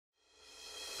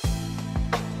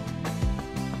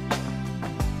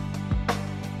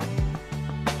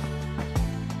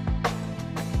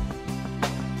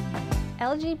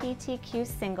LGBTQ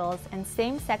singles and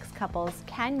same-sex couples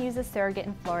can use a surrogate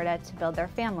in Florida to build their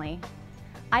family.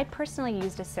 I personally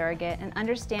used a surrogate and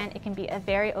understand it can be a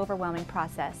very overwhelming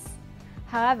process.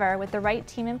 However, with the right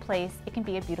team in place, it can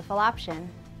be a beautiful option.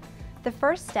 The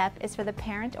first step is for the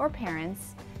parent or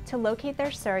parents to locate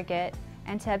their surrogate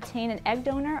and to obtain an egg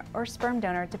donor or sperm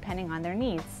donor depending on their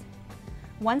needs.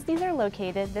 Once these are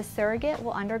located, the surrogate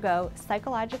will undergo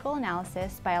psychological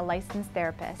analysis by a licensed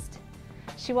therapist.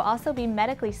 She will also be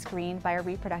medically screened by a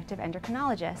reproductive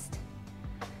endocrinologist.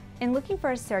 In looking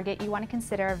for a surrogate, you want to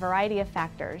consider a variety of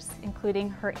factors, including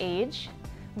her age,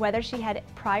 whether she had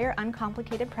prior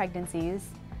uncomplicated pregnancies,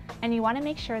 and you want to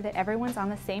make sure that everyone's on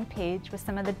the same page with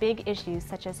some of the big issues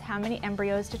such as how many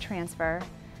embryos to transfer,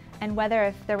 and whether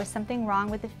if there was something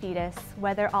wrong with the fetus,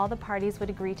 whether all the parties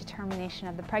would agree to termination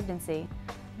of the pregnancy.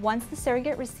 Once the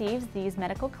surrogate receives these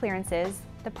medical clearances,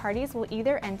 the parties will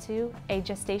either enter a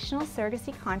gestational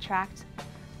surrogacy contract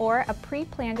or a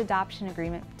pre-planned adoption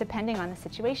agreement, depending on the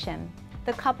situation.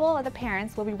 The couple or the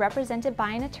parents will be represented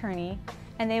by an attorney,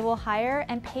 and they will hire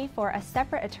and pay for a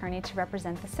separate attorney to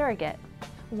represent the surrogate.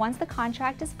 Once the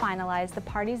contract is finalized, the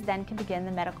parties then can begin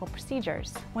the medical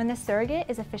procedures. When the surrogate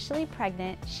is officially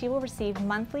pregnant, she will receive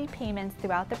monthly payments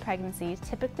throughout the pregnancy,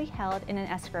 typically held in an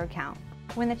escrow account.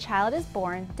 When the child is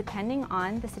born, depending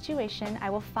on the situation, I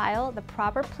will file the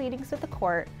proper pleadings with the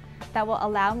court that will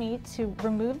allow me to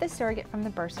remove the surrogate from the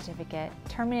birth certificate,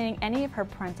 terminating any of her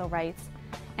parental rights,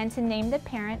 and to name the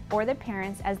parent or the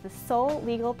parents as the sole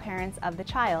legal parents of the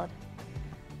child.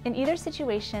 In either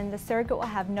situation, the surrogate will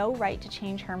have no right to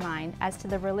change her mind as to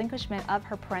the relinquishment of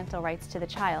her parental rights to the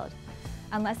child,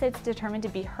 unless it's determined to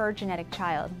be her genetic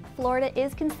child. Florida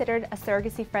is considered a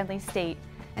surrogacy-friendly state,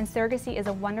 and surrogacy is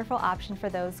a wonderful option for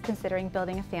those considering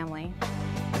building a family.